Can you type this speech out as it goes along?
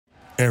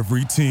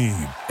Every team,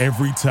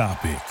 every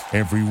topic,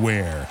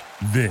 everywhere.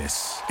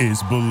 This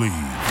is Believe.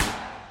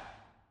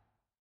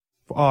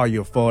 For all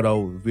your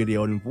photo,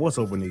 video, and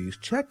voiceover needs,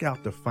 check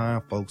out the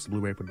fine folks at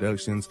Blueberry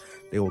Productions.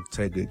 They will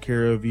take good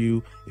care of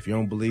you. If you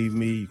don't believe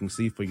me, you can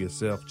see for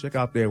yourself. Check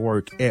out their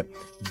work at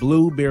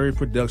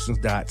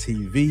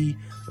blueberryproductions.tv,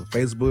 the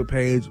Facebook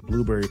page,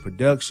 Blueberry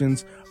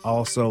Productions,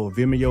 also a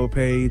Vimeo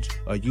page,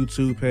 a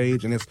YouTube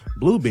page, and it's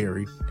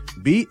Blueberry,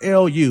 Bluberry,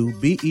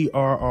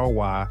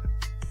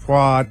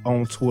 Prod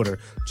on Twitter.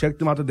 Check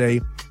them out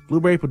today.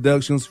 Blueberry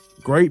Productions,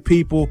 great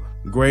people,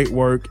 great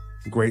work,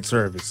 great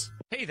service.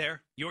 Hey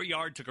there, your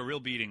yard took a real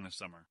beating this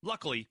summer.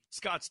 Luckily,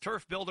 Scott's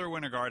Turf Builder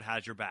Winter Guard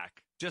has your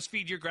back. Just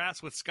feed your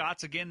grass with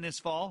Scott's again this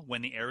fall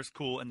when the air is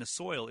cool and the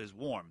soil is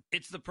warm.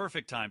 It's the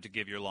perfect time to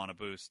give your lawn a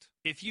boost.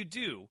 If you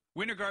do,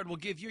 Winter Guard will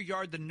give your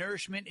yard the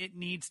nourishment it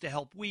needs to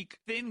help weak,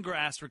 thin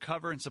grass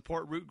recover and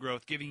support root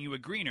growth, giving you a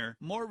greener,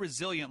 more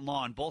resilient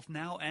lawn both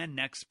now and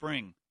next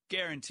spring.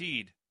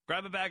 Guaranteed.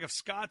 Grab a bag of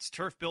Scott's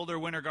Turf Builder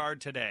Winter Guard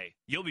today.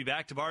 You'll be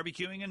back to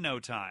barbecuing in no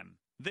time.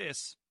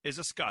 This is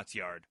a Scott's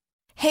Yard.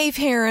 Hey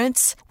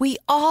parents, we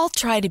all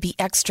try to be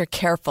extra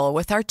careful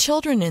with our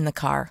children in the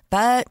car,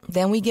 but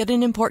then we get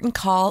an important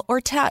call or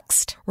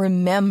text.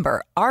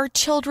 Remember, our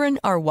children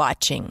are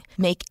watching.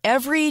 Make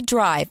every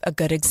drive a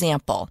good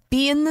example.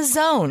 Be in the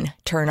zone.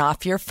 Turn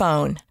off your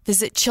phone.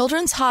 Visit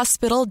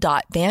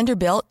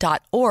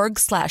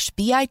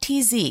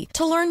childrenshospital.vanderbilt.org/BITZ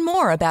to learn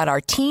more about our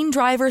teen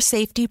driver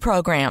safety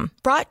program.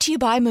 Brought to you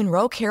by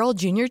Monroe Carroll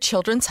Jr.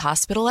 Children's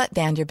Hospital at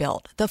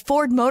Vanderbilt, the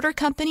Ford Motor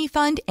Company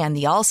Fund, and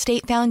the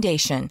Allstate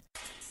Foundation.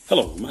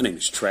 Hello, my name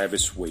is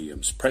Travis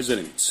Williams,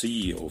 President and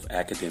CEO of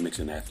Academics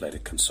and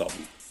Athletic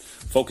Consulting,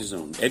 focusing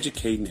on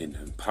educating and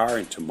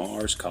empowering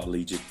tomorrow's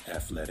collegiate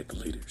athletic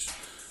leaders.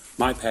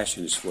 My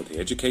passion is for the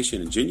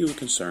education and genuine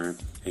concern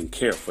and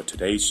care for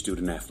today's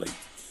student athlete.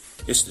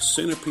 It's the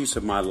centerpiece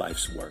of my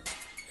life's work.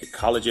 A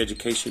college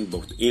education,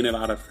 both in and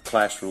out of the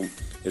classroom,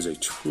 is a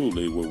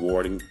truly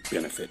rewarding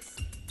benefit.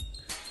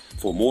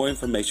 For more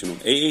information on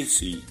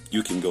AAC,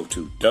 you can go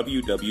to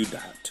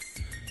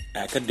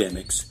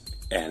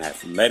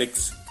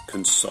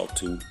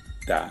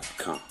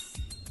www.academicsandathleticsconsulting.com.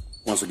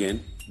 Once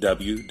again,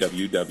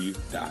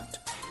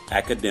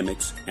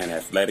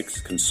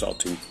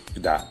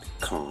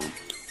 www.academicsandathleticsconsulting.com.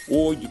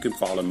 Or you can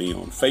follow me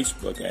on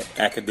Facebook at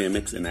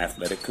Academics and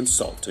Athletic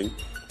Consulting,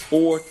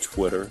 or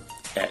Twitter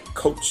at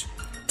Coach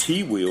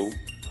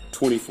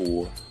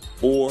TWill24,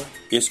 or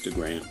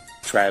Instagram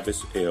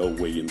Travis L.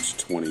 Williams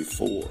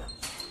 24.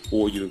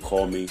 Or you can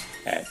call me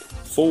at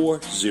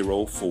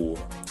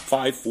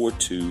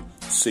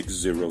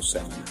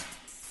 404-542-6079.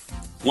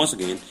 Once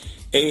again,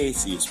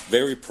 AAC is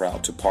very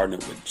proud to partner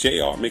with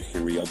J.R.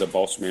 McHenry of the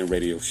Bossman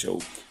Radio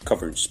Show,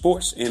 covering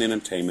sports and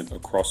entertainment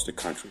across the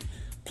country.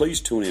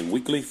 Please tune in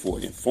weekly for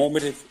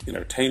informative,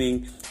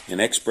 entertaining, and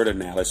expert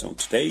analysis on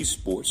today's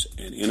sports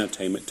and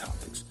entertainment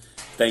topics.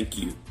 Thank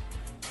you.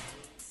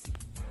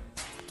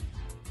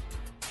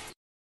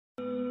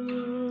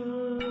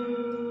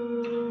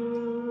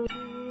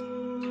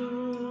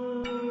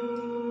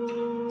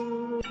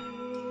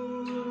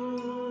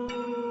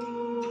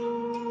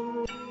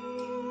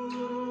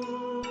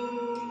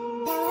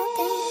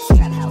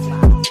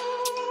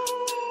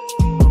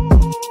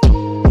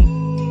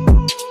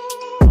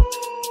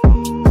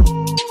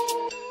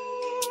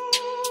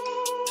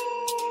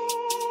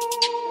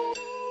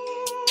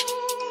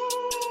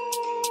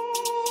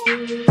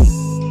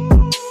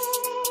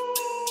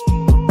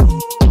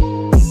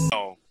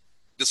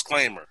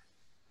 Disclaimer,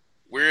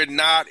 we're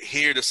not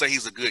here to say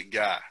he's a good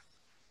guy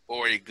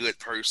or a good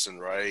person,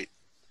 right?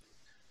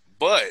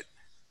 But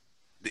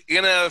the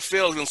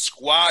NFL has been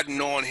squatting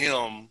on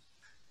him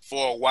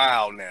for a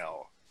while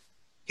now.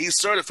 He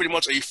started pretty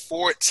much a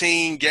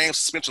 14-game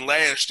suspension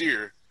last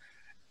year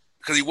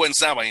because he wasn't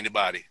signed by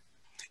anybody.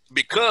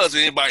 Because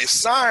if anybody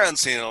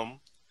signs him,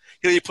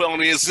 he'll be put on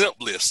the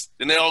exempt list.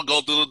 Then they'll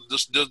go through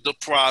the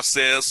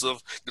process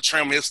of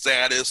determining his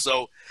status.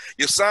 So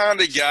you sign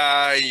the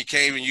guy and you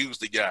can't even use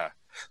the guy.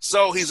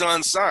 So he's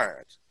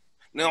unsigned.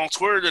 Now on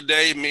Twitter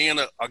today, me and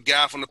a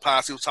guy from the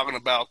posse was talking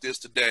about this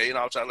today, and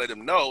I was trying to let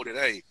him know that,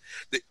 hey,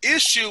 the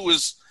issue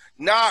is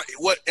not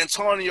what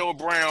Antonio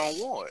Brown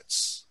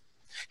wants.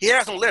 He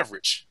has no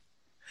leverage.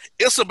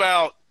 It's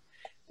about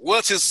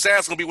what's his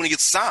status going to be when he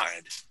gets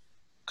signed.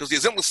 Because the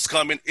exempt list is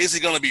coming. Is he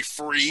going to be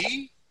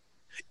free?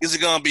 Is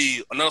it going to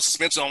be another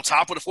suspension on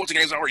top of the 14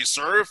 games already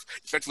served,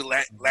 effectively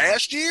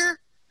last year?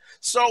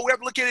 So we have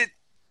to look at it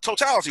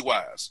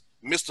totality-wise.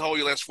 Missed the whole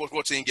year last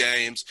 14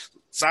 games.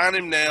 Sign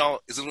him now.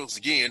 Is it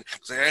again?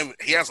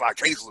 He has a lot of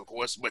cases, of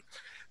course, but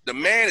the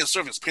man is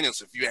serving his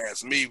penance, if you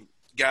ask me,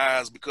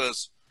 guys,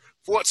 because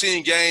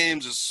 14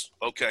 games is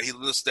okay. He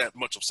lists that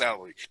much of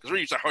salary because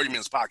really, you hurt him in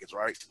his pockets,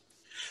 right?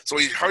 So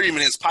he hurt him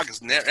in his pockets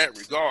in that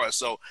regard.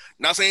 So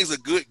not saying he's a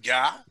good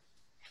guy,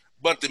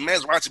 but the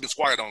man's rights have been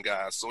squatted on,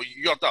 guys. So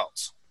your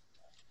thoughts?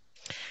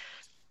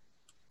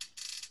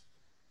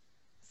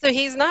 So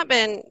he's not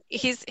been.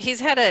 He's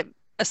had a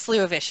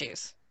slew of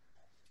issues,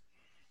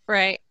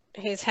 right?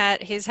 He's had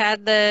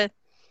the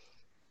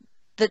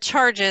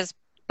charges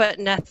but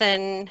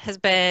nothing has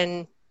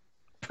been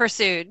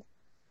pursued.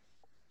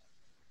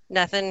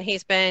 Nothing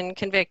he's been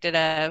convicted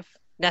of.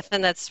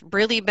 Nothing that's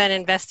really been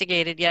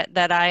investigated yet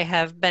that I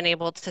have been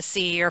able to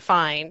see or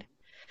find.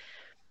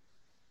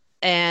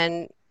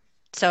 And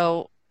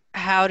so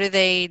how do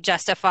they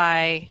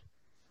justify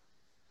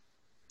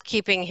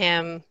keeping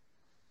him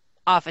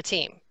off a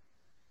team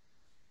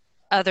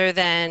other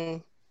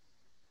than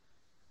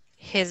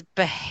his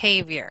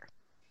behavior?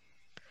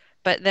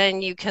 But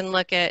then you can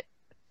look at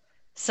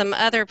some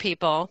other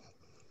people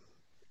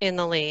in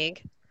the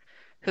league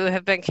who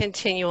have been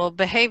continual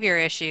behavior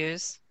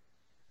issues,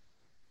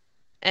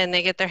 and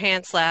they get their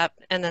hand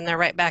slapped, and then they're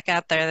right back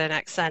out there the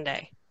next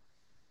Sunday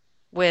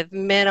with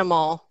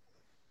minimal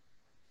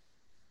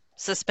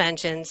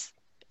suspensions,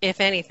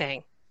 if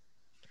anything.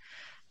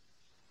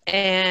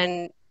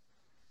 And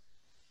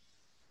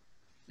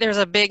there's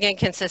a big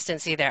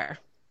inconsistency there.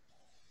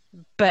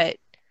 But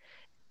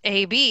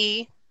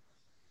AB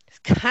is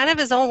kind of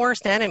his own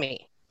worst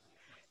enemy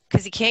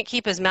because he can't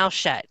keep his mouth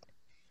shut.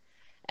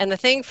 And the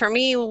thing for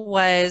me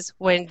was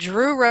when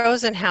Drew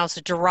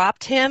Rosenhaus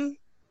dropped him,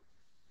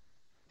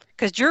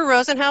 because Drew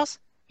Rosenhaus,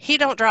 he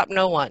don't drop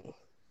no one.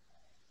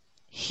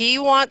 He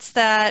wants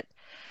that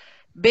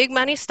big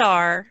money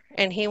star,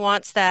 and he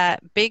wants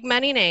that big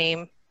money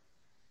name.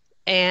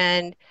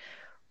 And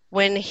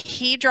when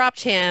he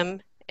dropped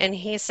him, and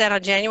he said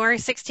on January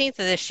 16th of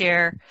this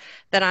year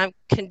that I'm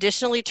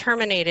conditionally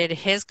terminated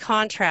his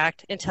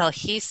contract until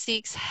he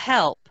seeks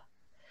help,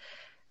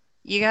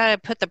 you got to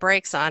put the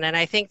brakes on. And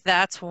I think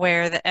that's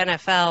where the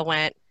NFL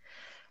went,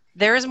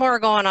 there's more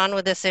going on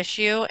with this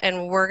issue,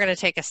 and we're going to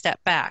take a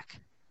step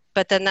back.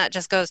 But then that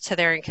just goes to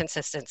their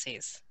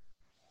inconsistencies.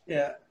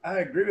 Yeah, I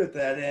agree with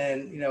that.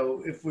 And,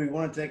 if we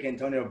want to take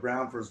Antonio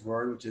Brown for his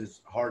word, which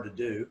is hard to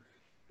do,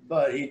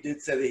 but he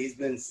did say that he's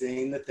been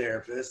seeing the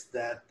therapist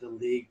that the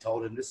league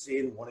told him to see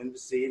and wanted him to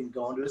see and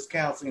going to his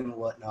counseling and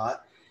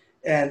whatnot.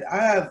 And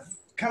I have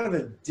kind of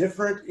a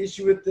different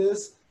issue with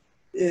this.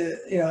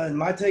 And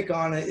my take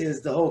on it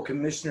is the whole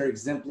commissioner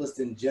exempt list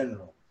in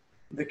general.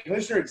 The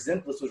commissioner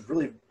exempt list was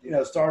really,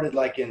 started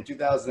like in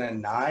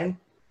 2009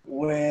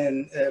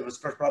 when it was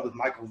first brought up with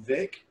Michael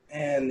Vick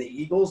and the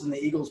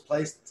Eagles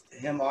placed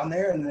him on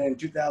there. And then in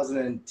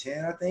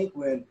 2010, I think,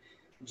 when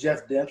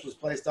Jeff Demps was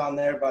placed on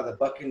there by the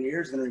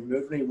Buccaneers and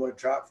removed him, he wanted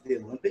to try out for the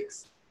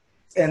Olympics.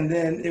 And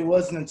then it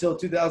wasn't until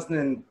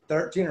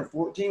 2013 or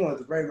 14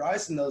 with Ray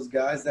Rice and those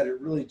guys that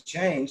it really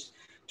changed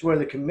to where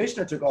the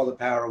commissioner took all the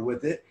power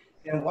with it.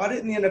 And why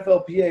didn't the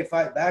NFLPA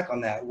fight back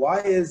on that? Why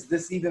is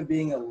this even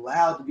being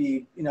allowed to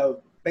be,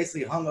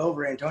 basically hung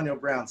over Antonio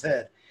Brown's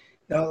head?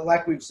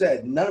 Like we've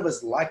said, none of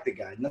us like the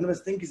guy. None of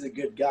us think he's a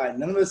good guy.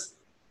 None of us,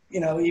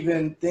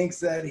 even thinks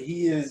that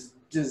he is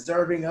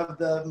deserving of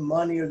the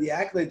money or the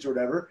accolades or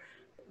whatever.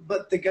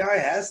 But the guy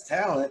has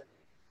talent,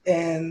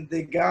 and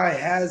the guy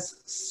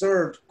has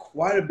served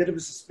quite a bit of a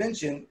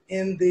suspension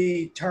in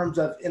the terms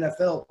of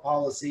NFL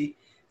policy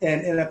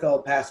and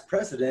NFL past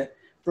precedent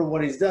for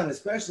what he's done,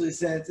 especially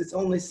since it's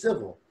only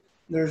civil.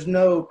 There's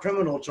no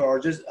criminal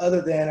charges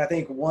other than, I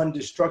think, one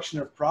destruction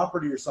of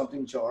property or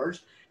something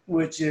charged,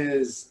 which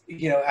is,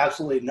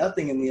 absolutely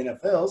nothing in the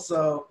NFL.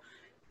 So,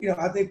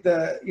 I think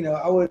I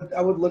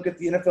would look at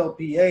the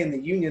NFLPA and the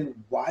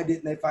union. Why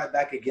didn't they fight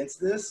back against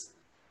this?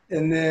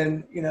 And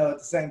then, at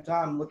the same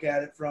time, look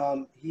at it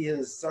from, he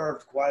has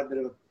served quite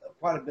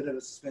a bit of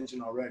a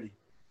suspension already.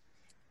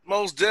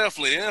 Most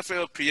definitely. The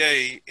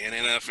NFLPA and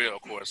NFL,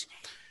 of course,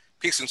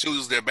 picks and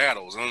chooses their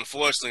battles. And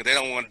unfortunately, they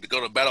don't want to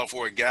go to battle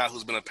for a guy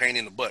who's been a pain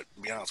in the butt,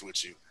 to be honest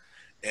with you.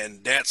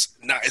 And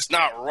it's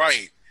not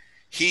right.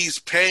 He's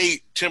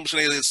paid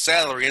 10% of his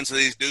salary into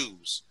these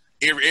dues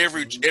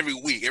every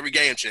week, every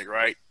game check,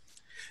 right?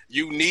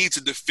 You need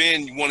to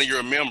defend one of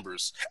your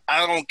members.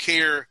 I don't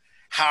care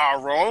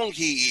how wrong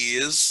he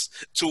is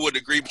to a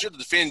degree, but you have to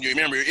defend your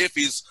member if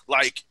he's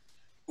like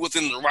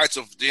within the rights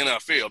of the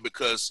NFL.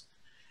 Because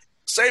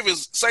say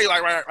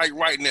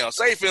right now,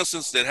 say for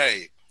instance that,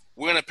 hey,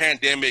 we're in a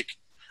pandemic,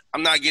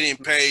 I'm not getting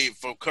paid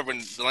for covering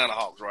the Atlanta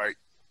Hawks, right?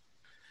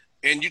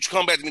 And you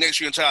come back to me next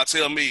year and try to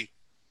tell me,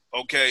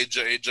 okay,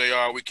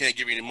 JR, we can't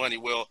give you any money.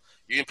 Well,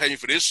 you didn't pay me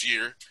for this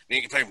year, then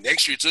you can pay me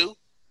next year too.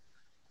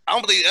 I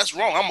don't believe that's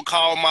wrong. I'm gonna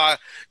call my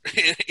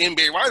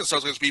NBA Writers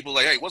Association people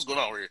like, hey, what's going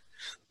on here?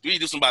 We need to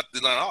do something about the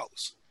Atlanta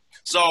Hawks.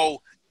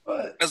 So,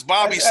 as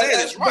Bobby said,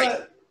 it's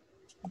right.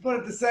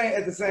 But at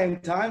the same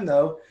time,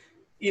 though,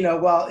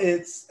 while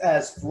it's,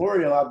 as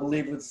Florio, I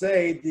believe, would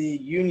say, the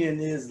union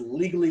is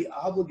legally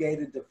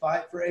obligated to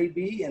fight for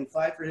AB and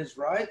fight for his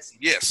rights.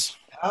 Yes.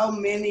 How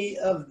many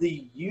of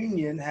the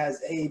union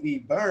has AB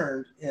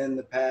burned in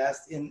the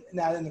past?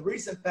 Now, in the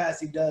recent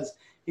past,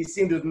 he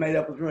seemed to have made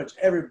up with pretty much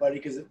everybody,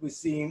 because we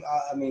see him,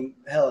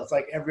 it's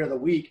like every other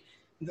week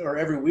or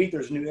every week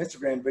there's a new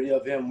Instagram video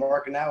of him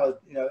marking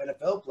out with,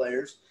 NFL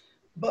players.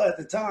 But at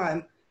the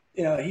time,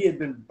 he had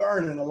been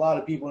burning a lot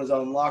of people in his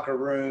own locker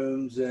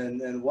rooms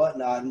and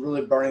whatnot, and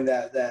really burning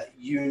that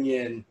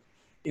union,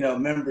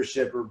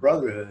 membership or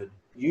brotherhood,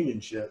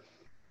 unionship.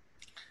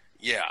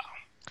 Yeah,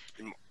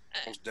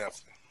 most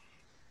definitely.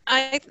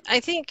 I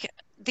think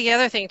the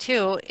other thing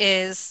too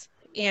is,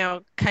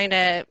 kind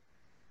of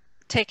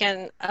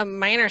taking a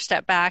minor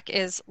step back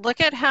is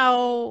look at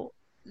how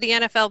the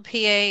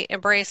NFLPA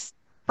embraced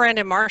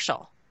Brandon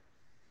Marshall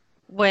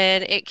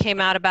when it came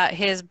out about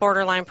his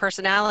borderline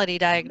personality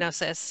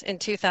diagnosis in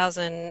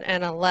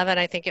 2011,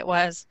 I think it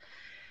was,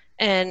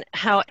 and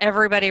how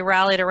everybody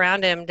rallied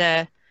around him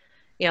to,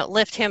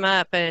 lift him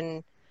up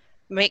and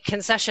make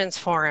concessions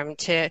for him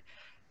to,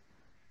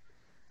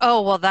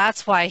 oh, well,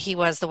 that's why he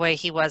was the way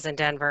he was in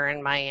Denver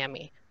and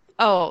Miami.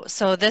 Oh,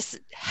 so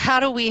how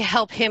do we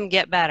help him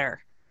get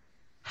better?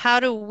 How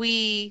do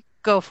we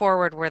go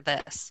forward with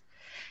this?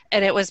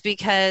 And it was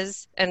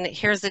because, and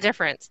here's the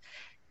difference,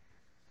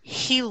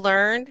 he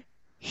learned,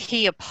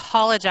 he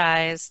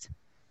apologized,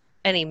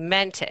 and he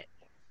meant it.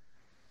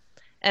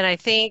 And I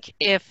think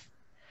if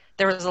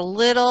there was a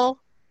little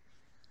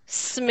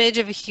smidge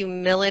of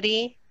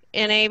humility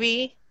in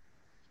AB,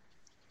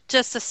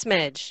 just a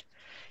smidge,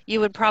 you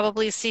would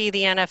probably see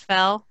the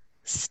NFL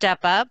step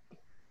up,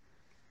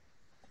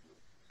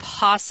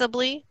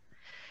 possibly.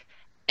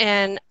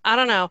 And I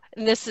don't know,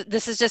 and this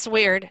is just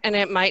weird, and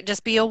it might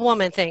just be a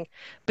woman thing,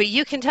 but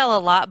you can tell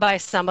a lot by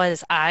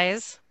somebody's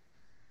eyes.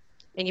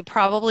 And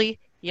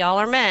y'all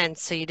are men,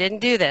 so you didn't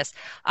do this.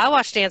 I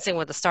watched Dancing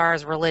with the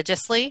Stars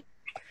religiously.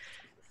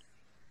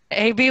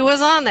 AB was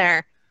on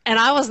there, and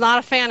I was not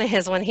a fan of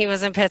his when he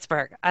was in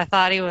Pittsburgh. I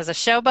thought he was a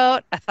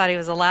showboat. I thought he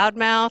was a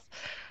loudmouth.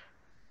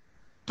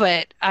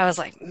 But I was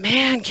like,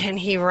 man, can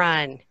he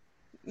run?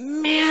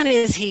 Man,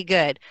 is he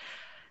good.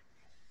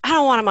 I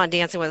don't want him on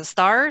Dancing with the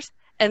Stars.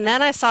 And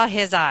then I saw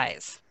his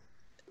eyes.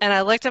 And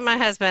I looked at my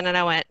husband, and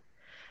I went,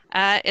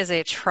 that is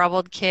a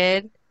troubled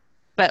kid.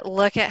 But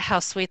look at how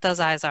sweet those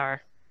eyes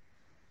are.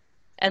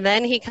 And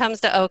then he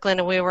comes to Oakland,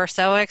 and we were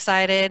so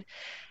excited.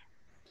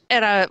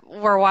 And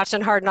we're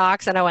watching Hard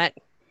Knocks, and I went,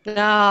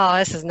 no,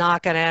 this is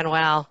not going to end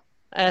well.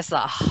 This is a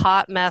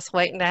hot mess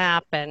waiting to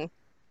happen.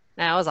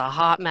 That was a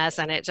hot mess,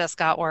 and it just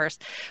got worse.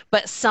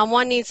 But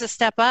someone needs to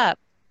step up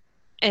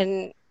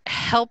and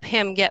help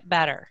him get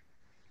better.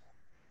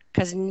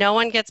 Because no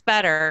one gets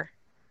better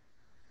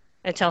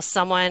until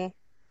someone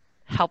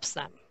helps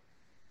them.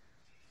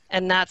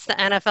 And that's the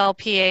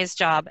NFLPA's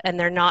job, and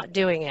they're not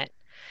doing it.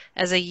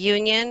 As a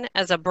union,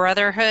 as a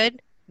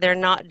brotherhood, they're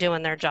not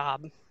doing their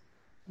job.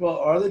 Well,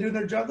 are they doing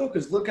their job, though?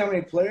 Because look how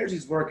many players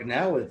he's working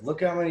out with.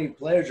 Look how many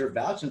players are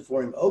vouching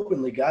for him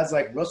openly. Guys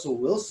like Russell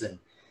Wilson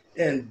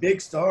and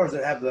big stars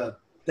that have a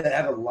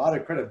lot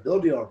of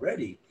credibility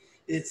already.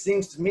 It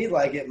seems to me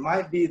like it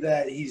might be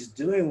that he's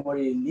doing what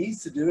he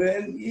needs to do,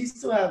 and he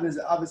still have his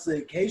obviously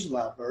occasional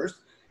outburst.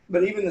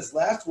 But even this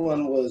last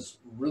one was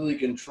really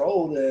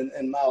controlled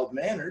and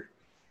mild-mannered,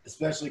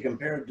 especially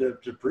compared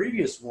to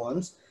previous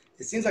ones.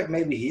 It seems like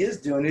maybe he is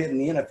doing it, and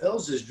the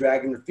NFL's just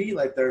dragging their feet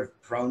like they're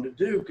prone to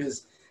do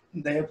because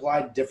they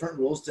apply different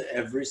rules to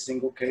every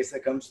single case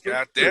that comes through.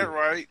 Got that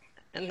right.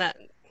 And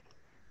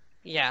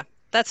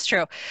that's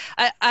true.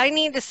 I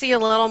need to see a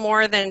little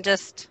more than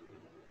just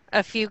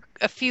a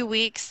few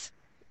weeks,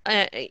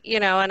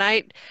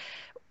 and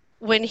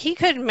when he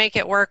could make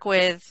it work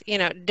with,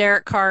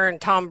 Derek Carr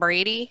and Tom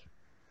Brady,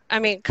 I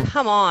mean,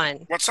 come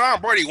on. Well,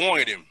 Tom Brady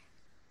wanted him.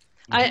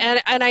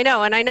 I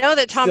know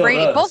that Tom Still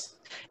Brady, does.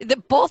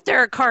 both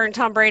Derek Carr and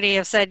Tom Brady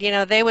have said,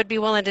 they would be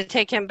willing to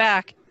take him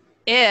back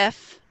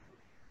if.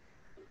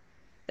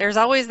 There's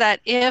always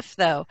that if,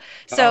 though.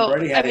 Tom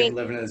Brady had him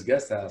living in his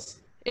guest house.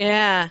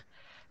 Yeah.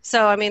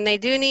 So, they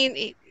do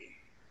need –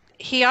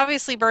 he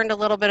obviously burned a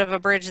little bit of a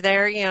bridge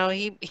there.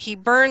 He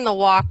burned the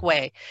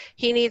walkway.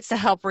 He needs to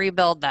help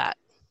rebuild that.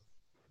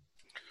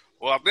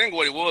 Well, I think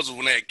what it was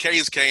when that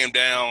case came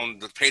down,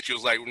 the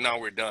Patriots was like, no,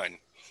 we're done.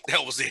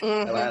 That was it.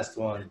 The last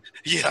one.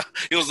 Yeah.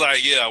 It was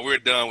like, yeah, we're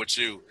done with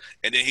you.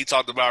 And then he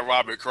talked about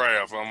Robert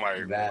Kraft. I'm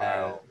like,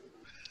 wow.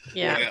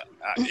 Yeah.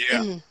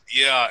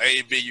 Yeah,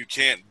 AB, you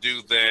can't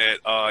do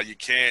that. You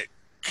can't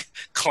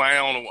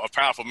clown a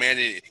powerful man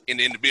in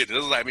the individual.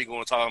 This is like me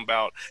going talking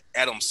about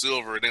Adam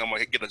Silver, and then I'm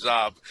going to get a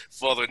job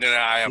further than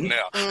I am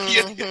now.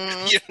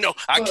 Mm-hmm.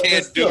 I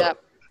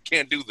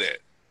can't do that.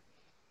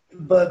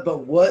 But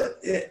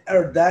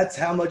that's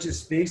how much it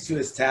speaks to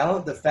his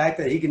talent, the fact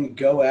that he can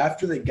go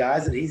after the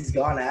guys that he's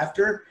gone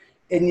after,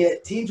 and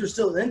yet teams are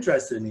still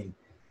interested in him.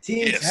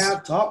 Teams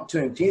have talked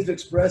to him. Teams have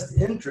expressed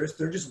interest.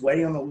 They're just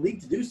waiting on the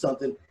league to do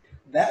something.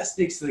 That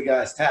speaks to the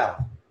guy's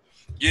talent.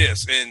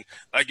 Yes, and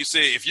like you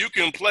said, if you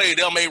can play,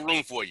 they'll make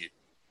room for you.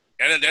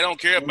 And they don't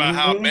care about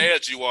how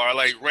bad you are.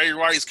 Like Ray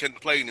Rice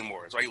couldn't play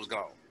anymore, so he was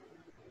gone.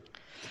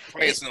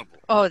 Plain and simple.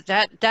 Oh,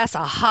 that's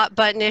a hot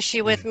button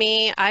issue with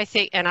me. I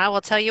think, and I will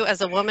tell you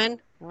as a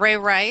woman, Ray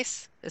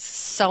Rice is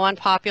so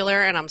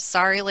unpopular, and I'm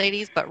sorry,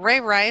 ladies, but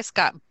Ray Rice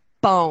got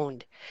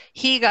boned.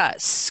 He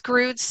got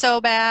screwed so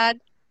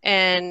bad,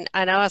 and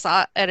I know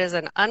it is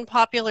an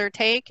unpopular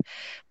take,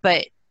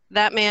 but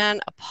that man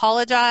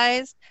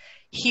apologized.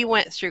 He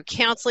went through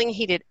counseling.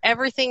 He did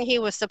everything he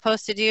was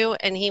supposed to do,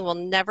 and he will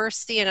never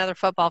see another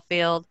football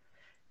field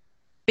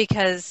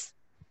because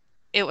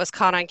it was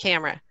caught on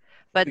camera.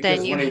 But because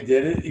then when he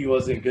did it, he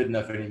wasn't good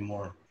enough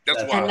anymore.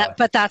 That's That's why. why.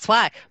 But that's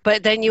why.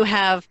 But then you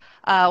have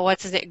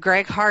what's his name,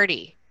 Greg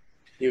Hardy,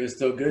 He was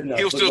still good enough.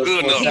 He was Look still what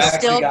good four enough. He's sacks he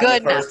still got in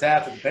good the first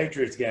half of the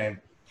Patriots game.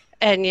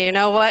 and you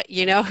know what?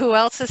 You know who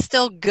else is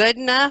still good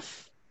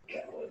enough?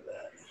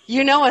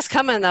 You know what's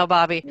coming though,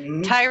 Bobby.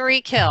 Mhm.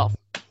 Tyreek Hill.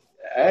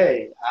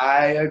 Hey,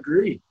 I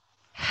agree.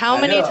 How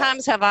I many know.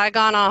 times have I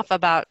gone off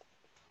about?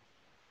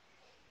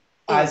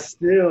 I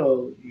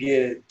still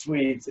get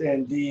tweets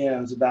and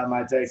DMs about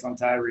my takes on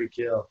Tyreek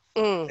Hill.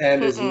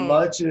 And as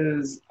much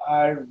as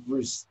I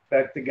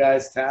respect the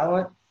guy's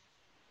talent,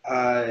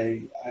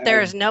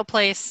 there is no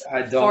place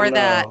I don't for know.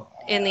 that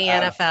in the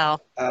I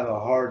NFL. have a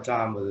hard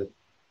time with it.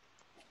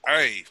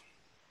 Hey,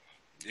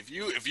 if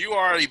you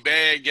are a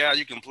bad guy,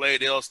 you can play.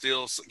 They'll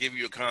still give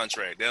you a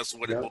contract. That's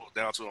what it boils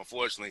down to,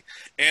 unfortunately.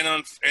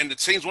 And the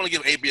teams want to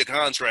give AB a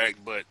contract,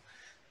 but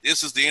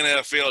this is the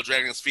NFL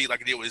dragging its feet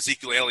like it did with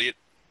Ezekiel Elliott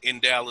in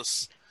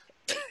Dallas.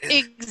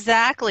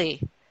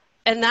 Exactly,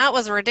 and that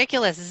was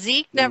ridiculous.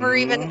 Zeke never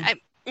even.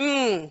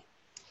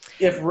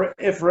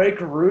 If Ray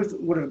Caruth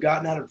would have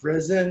gotten out of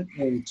prison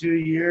in 2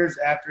 years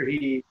after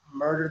he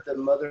murdered the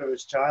mother of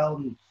his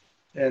child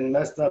and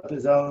messed up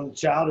his own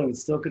child and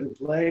still could have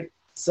played,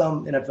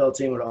 some NFL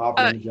team would have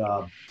offered him a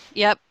job.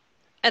 Yep,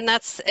 and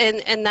that's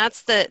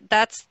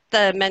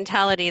the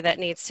mentality that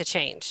needs to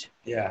change.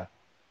 Yeah,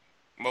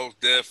 most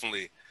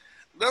definitely.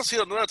 Let's hit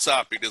another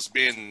topic that's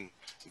been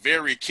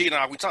very key.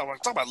 Now we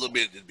talked about a little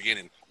bit at the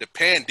beginning, the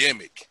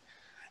pandemic,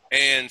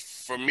 and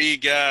for me,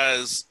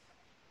 guys,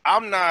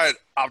 I'm not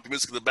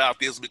optimistic about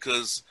this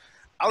because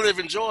I live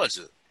in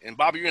Georgia, and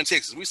Bobby, you're in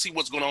Texas. We see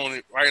what's going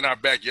on right in our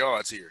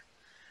backyards here,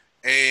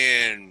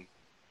 and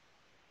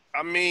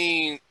I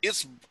mean,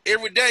 it's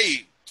every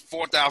day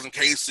 4,000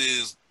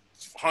 cases,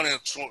 100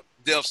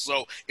 deaths.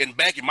 So in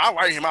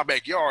my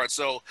backyard.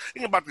 So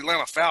think about the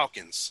Atlanta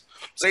Falcons.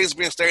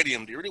 Mercedes-Benz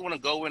Stadium. Do you really want to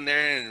go in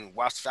there and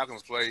watch the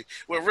Falcons play?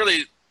 Well,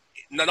 really,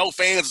 no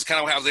fans is kind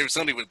of what happens every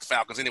Sunday with the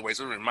Falcons anyway,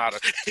 so it doesn't matter.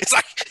 It's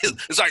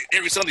like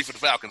every Sunday for the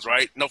Falcons,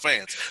 right? No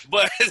fans.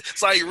 But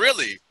it's like,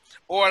 really?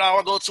 Or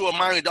I'll go to a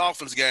Miami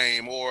Dolphins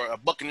game or a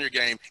Buccaneer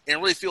game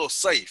and really feel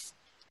safe.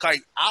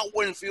 Like, I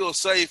wouldn't feel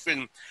safe.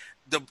 And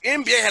the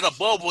NBA had a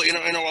bubble in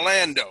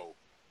Orlando.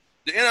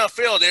 The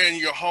NFL, they're in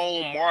your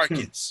home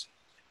markets.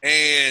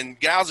 And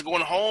guys are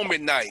going home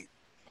at night.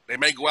 They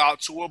may go out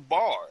to a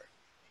bar.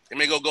 They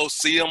may go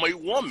see a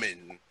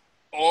woman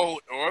or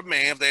a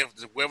man,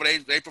 whoever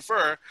they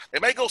prefer. They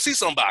may go see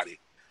somebody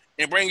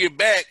and bring it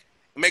back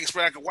and make it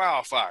spread like a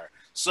wildfire.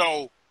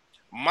 So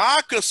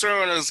my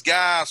concern is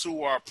guys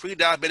who are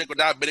pre-diabetic or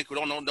diabetic who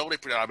don't know they're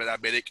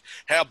pre-diabetic,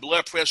 have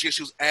blood pressure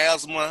issues,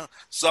 asthma,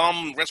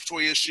 some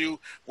respiratory issue,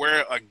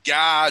 where a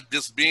guy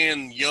just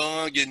being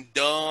young and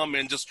dumb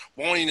and just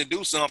wanting to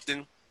do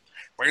something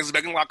brings it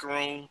back in the locker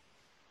room,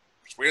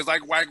 spreads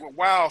like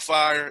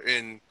wildfire,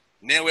 and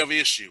now we have an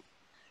issue.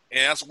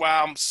 And that's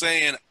why I'm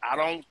saying I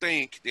don't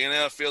think the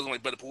NFL is going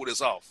to better pull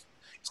this off.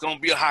 It's going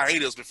to be a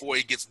hiatus before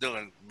it gets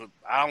done, but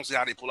I don't see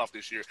how they pull off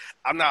this year.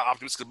 I'm not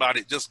optimistic about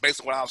it just based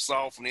on what I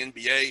saw from the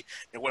NBA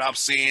and what I'm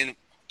seeing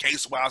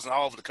case-wise and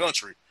all over the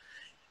country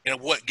and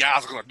what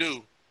guys are going to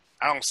do.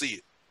 I don't see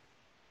it.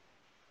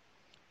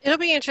 It'll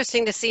be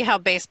interesting to see how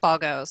baseball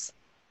goes.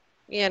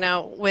 You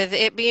know, with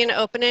it being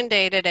opening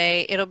day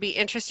today, it'll be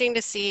interesting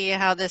to see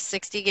how this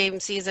 60-game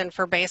season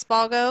for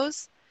baseball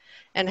goes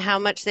and how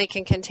much they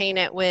can contain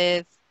it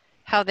with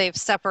how they've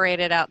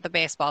separated out the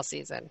baseball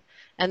season.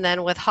 And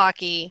then with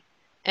hockey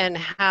and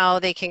how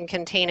they can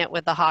contain it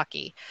with the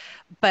hockey.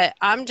 But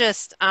I'm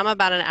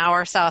about an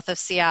hour south of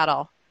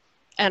Seattle.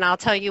 And I'll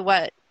tell you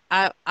what,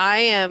 I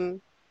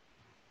am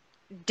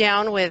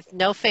down with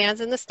no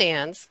fans in the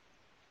stands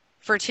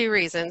for two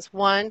reasons.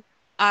 One,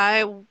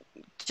 I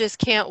just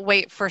can't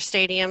wait for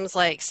stadiums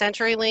like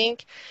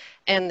CenturyLink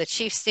and the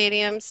Chiefs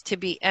stadiums to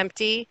be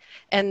empty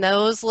and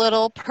those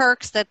little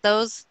perks that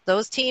those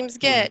teams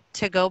get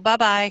to go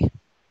bye-bye,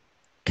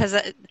 because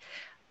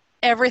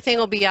everything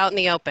will be out in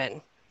the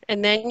open.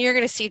 And then you're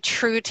going to see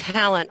true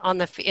talent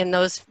in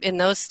those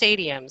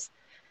stadiums.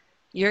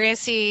 You're going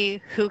to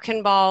see who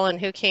can ball and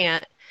who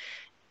can't,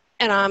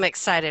 and I'm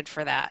excited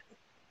for that.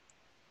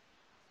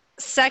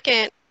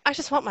 Second, I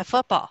just want my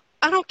football.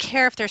 I don't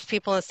care if there's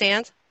people in the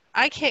stands.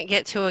 I can't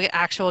get to an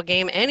actual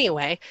game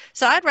anyway,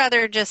 so I'd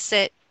rather just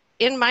sit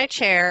in my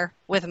chair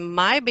with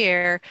my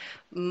beer,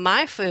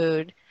 my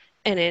food,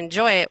 and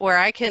enjoy it, where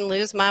I can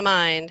lose my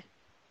mind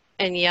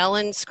and yell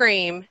and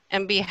scream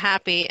and be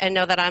happy and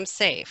know that I'm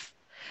safe.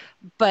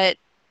 But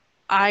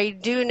I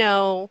do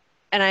know,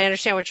 and I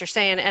understand what you're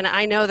saying, and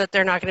I know that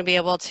they're not going to be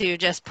able to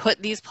just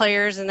put these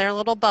players in their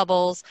little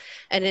bubbles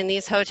and in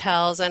these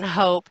hotels and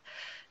hope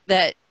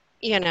that,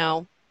 you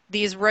know,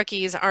 these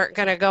rookies aren't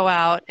going to go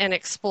out and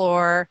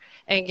explore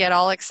and get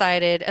all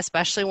excited,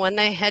 especially when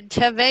they head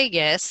to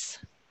Vegas.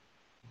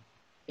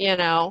 You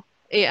know,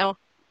 they're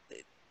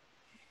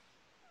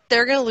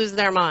going to lose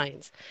their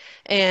minds.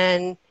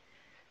 And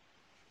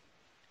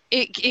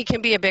it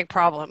can be a big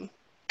problem,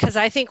 because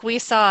I think we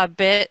saw a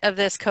bit of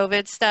this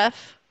COVID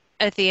stuff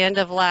at the end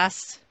of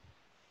last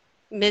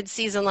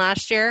mid-season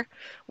last year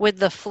with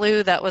the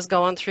flu that was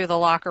going through the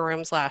locker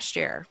rooms last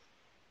year?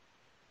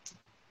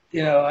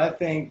 I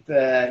think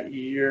that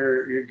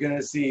you're going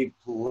to see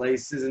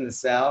places in the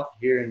South,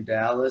 here in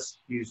Dallas,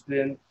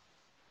 Houston,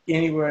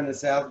 anywhere in the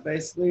South,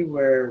 basically,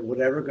 where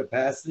whatever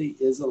capacity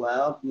is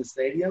allowed in the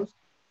stadiums.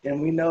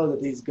 And we know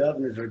that these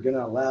governors are going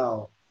to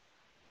allow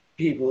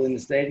people in the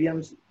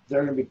stadiums.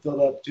 They're going to be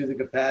filled up to the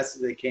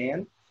capacity they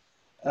can.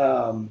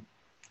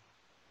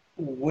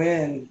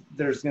 When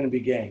there's going to be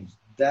games,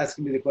 that's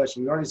going to be the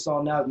question. We already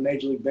saw now in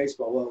Major League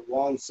Baseball,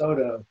 Juan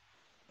Soto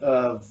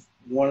of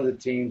one of the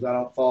teams. I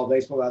don't follow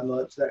baseball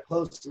that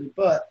closely,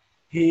 but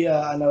he,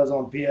 I know, is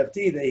on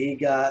PFT that he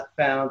got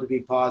found to be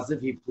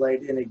positive. He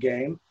played in a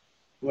game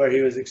where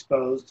he was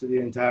exposed to the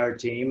entire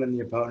team and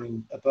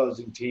the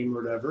opposing team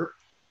or whatever.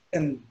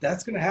 And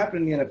that's going to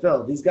happen in the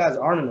NFL. These guys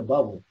aren't in a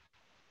bubble.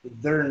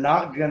 They're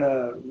not going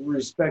to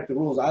respect the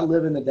rules. I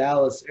live in the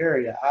Dallas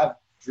area. I've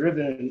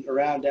driven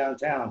around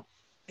downtown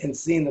and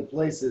seen the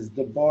places.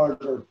 The bars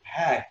are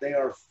packed. They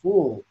are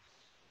full.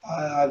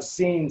 I've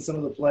seen some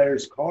of the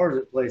players' cars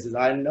at places.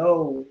 I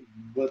know,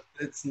 but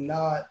it's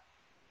not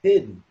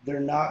hidden. They're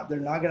not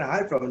going to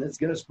hide from it. It's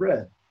going to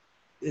spread.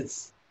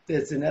 It's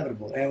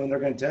inevitable. And when they're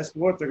going to test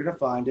for it, they're going to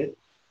find it.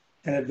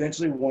 And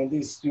eventually one of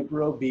these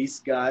super obese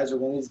guys or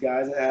one of these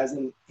guys that has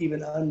an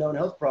even unknown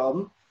health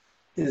problem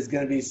is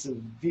going to be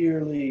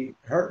severely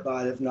hurt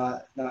by it, if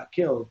not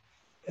killed.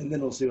 And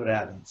then we'll see what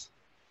happens.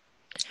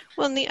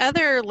 Well, and the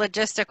other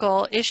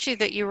logistical issue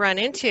that you run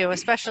into,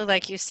 especially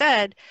like you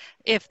said,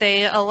 if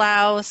they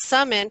allow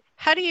some in,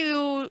 how do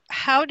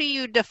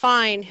you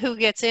define who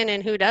gets in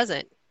and who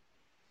doesn't?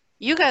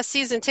 You got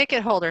season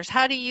ticket holders.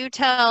 How do you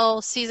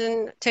tell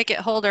season ticket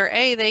holder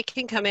A they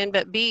can come in,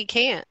 but B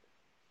can't?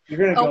 You're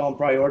going to go on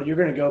priority. You're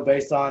going to go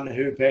based on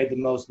who paid the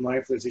most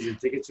money for the season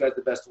tickets, who had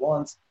the best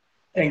ones.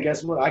 And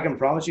guess what? I can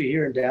promise you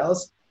here in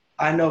Dallas,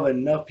 I know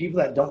enough people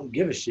that don't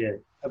give a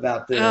shit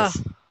about this.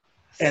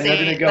 And they're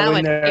going to go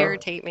in there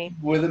irritate me.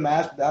 With a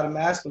mask, without a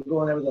mask, or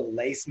go in there with a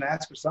lace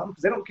mask or something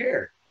because they don't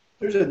care.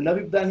 There's enough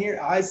people down here.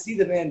 I see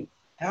them, and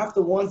half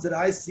the ones that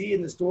I see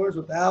in the stores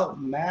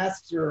without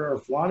masks or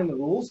flaunting the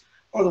rules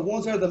are the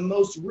ones that are the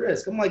most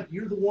risk. I'm like,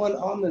 you're the one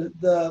on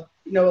the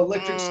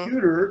electric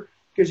scooter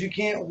because you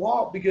can't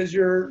walk because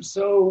you're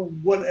so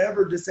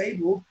whatever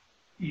disabled.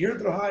 You're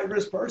the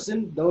high-risk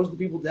person. Those are the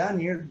people down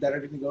here that are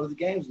going to go to the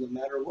games no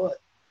matter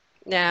what.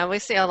 Yeah, we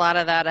see a lot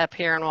of that up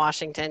here in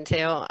Washington, too.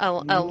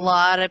 A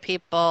lot of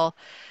people,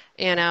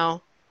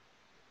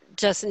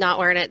 just not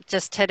wearing it.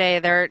 Just today,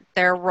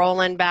 they're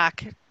rolling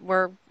back.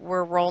 We're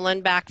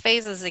rolling back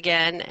phases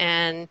again,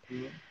 and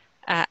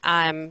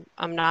I'm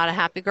not a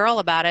happy girl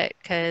about it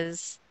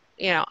because,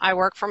 I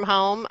work from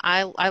home.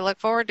 I look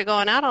forward to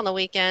going out on the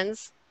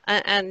weekends,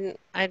 and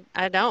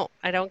I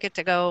don't get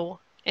to go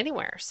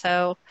anywhere.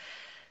 So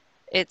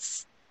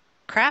it's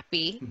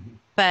crappy,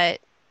 but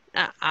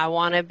I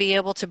want to be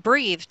able to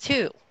breathe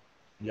too.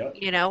 Yep.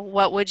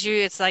 What would you,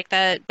 it's like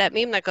that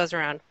meme that goes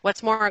around.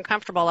 What's more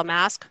uncomfortable, a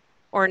mask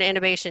or an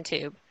intubation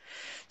tube?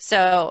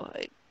 So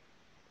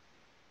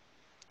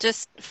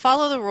just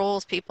follow the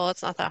rules, people.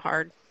 It's not that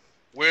hard.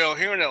 Well,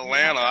 here in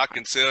Atlanta, I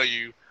can tell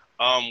you,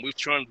 we've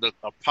turned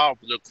a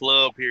popular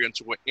club here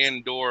into an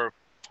indoor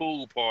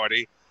pool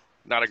party.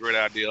 Not a great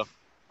idea.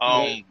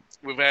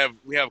 We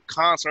have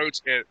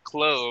concerts at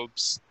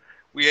clubs.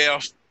 We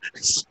have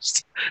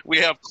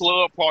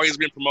club parties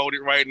being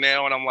promoted right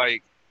now, and I'm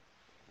like,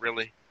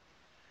 really?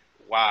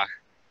 Why?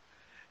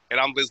 And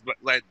I'm just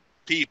like,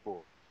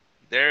 people,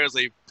 there's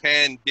a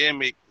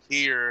pandemic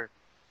here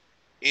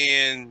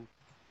in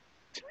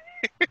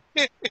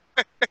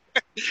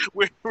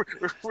we're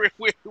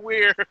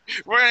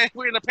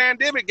in a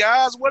pandemic,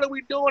 guys. What are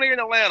we doing here in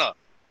Atlanta?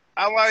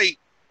 I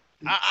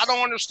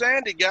don't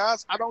understand it,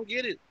 guys. I don't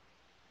get it.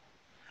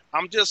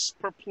 I'm just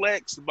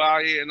perplexed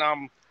by it, and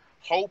I'm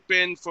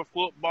hoping for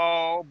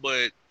football,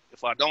 but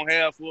if I don't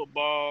have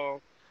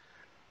football,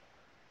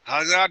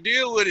 how do I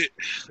deal with it?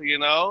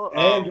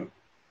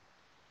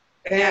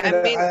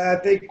 I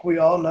think we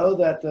all know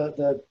that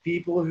the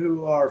people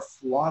who are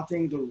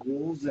flaunting the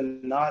rules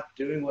and not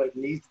doing what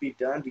needs to be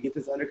done to get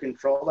this under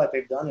control, like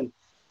they've done in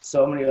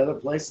so many other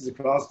places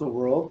across the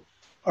world,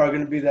 are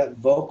going to be that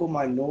vocal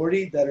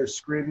minority that are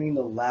screaming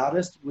the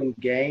loudest when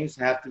games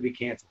have to be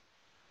canceled.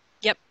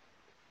 Yep,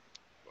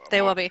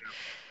 they will be.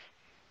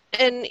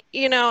 And,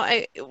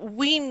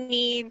 we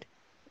need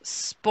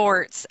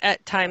sports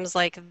at times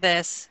like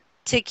this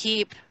to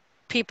keep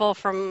people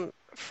from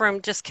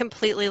just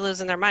completely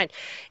losing their mind.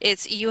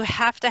 You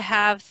have to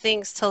have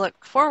things to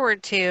look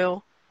forward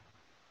to,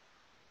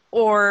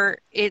 or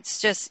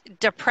it's just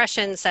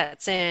depression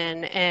sets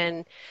in,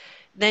 and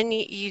then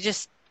you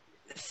just,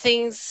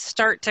 things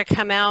start to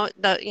come out,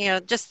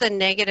 just the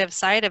negative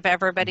side of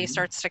everybody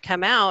starts to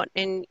come out,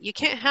 and you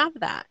can't have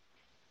that.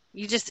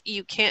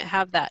 You can't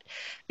have that,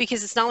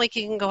 because it's not like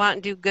you can go out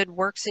and do good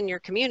works in your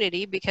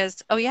community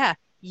because,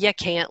 you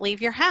can't leave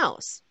your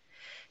house.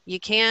 You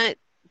can't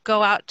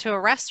go out to a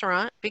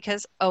restaurant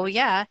because,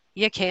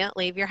 you can't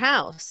leave your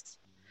house.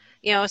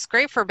 you know, it's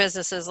great for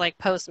businesses like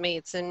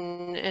Postmates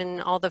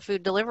and all the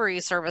food delivery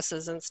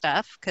services and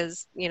stuff,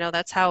 because, you know,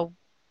 that's how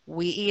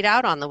we eat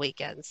out on the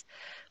weekends.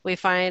 We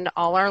find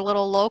all our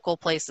little local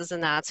places,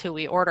 and that's who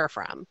we order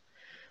from.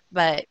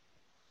 But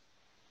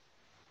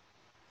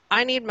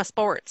I need my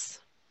sports.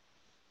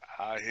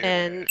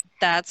 And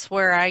that's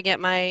where I get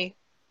my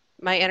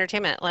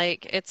entertainment.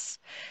 Like, it's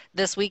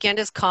this weekend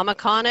is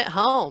Comic-Con at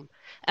home.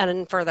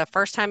 And for the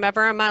first time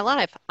ever in my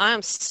life,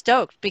 I'm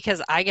stoked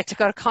because I get to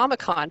go to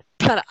Comic-Con,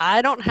 but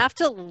I don't have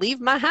to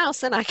leave my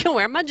house and I can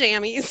wear my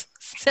jammies.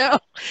 So,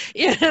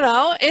 you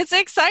know, it's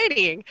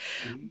exciting.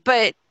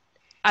 But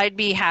I'd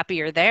be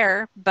happier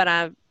there, but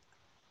I'm,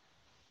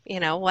 you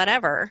know,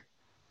 whatever.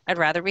 I'd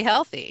rather be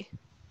healthy.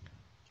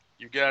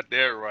 You got that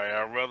right.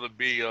 I'd rather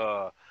be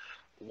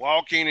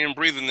walking and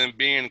breathing than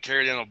being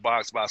carried in a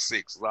box by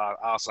six. I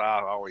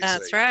always say.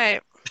 That's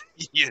right.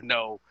 You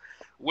know.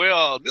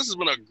 Well, this has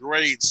been a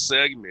great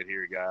segment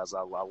here, guys.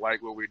 I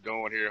like what we're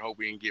doing here. Hope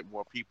we can get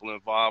more people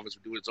involved as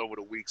we do this over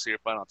the weeks here,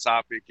 find a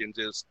topic and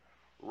just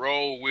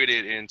roll with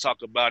it and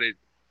talk about it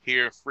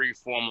here free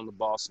form on the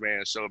Boss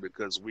Man Show,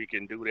 because we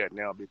can do that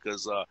now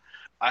because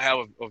I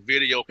have a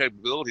video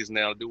capabilities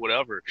now to do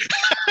whatever.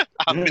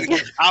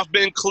 I've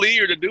been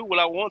cleared to do what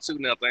I want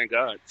to now, thank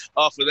God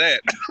for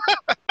that.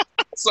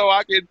 So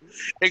I can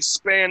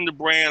expand the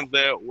brand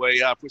that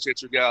way. I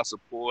appreciate you guys'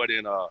 support,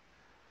 and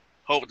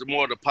hope the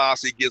more the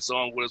posse gets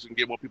on with us, we can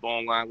get more people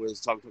online with us,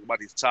 talk about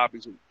these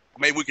topics.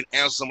 Maybe we can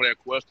answer some of their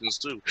questions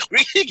too.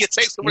 We can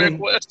take some of their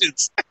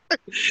questions.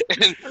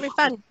 And that'll be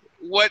fun.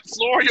 What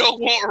Florio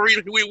won't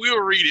read, we will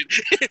read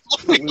it.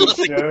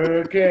 We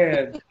sure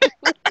can.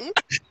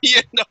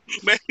 Yeah, no,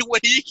 maybe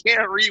what he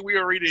can't read,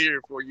 we'll read it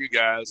here for you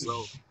guys.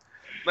 So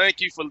thank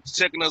you for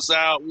checking us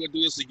out. We'll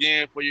do this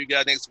again for you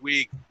guys next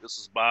week. This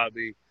is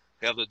Bobby,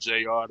 Heather,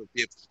 JR, the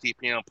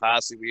TPM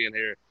Posse. We in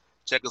here.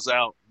 Check us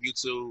out,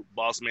 YouTube,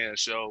 Boss Man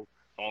Show,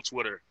 on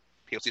Twitter,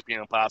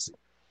 TPM Posse.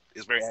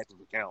 It's a very active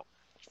account.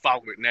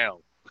 Follow it now.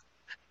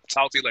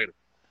 Talk to you later.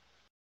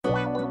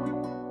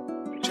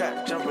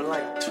 Trap jumping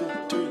like 2,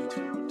 3.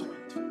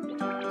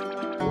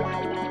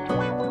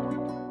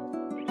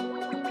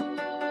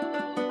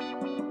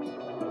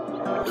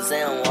 Was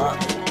on walk?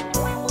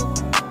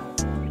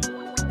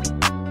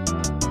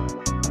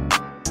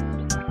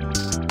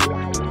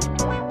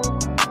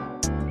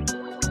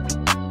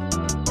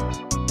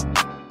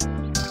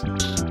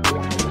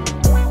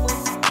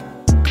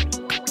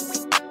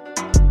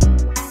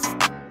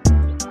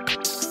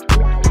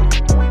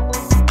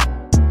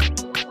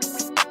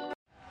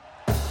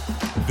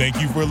 Thank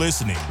you for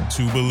listening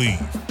to Believe.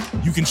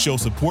 You can show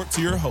support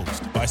to your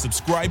host by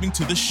subscribing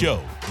to the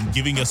show and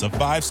giving us a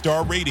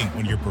 5-star rating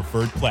on your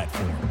preferred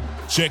platform.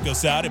 Check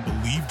us out at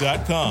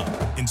Believe.com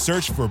and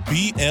search for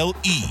BLEAV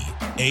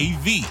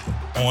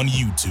on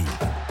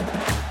YouTube.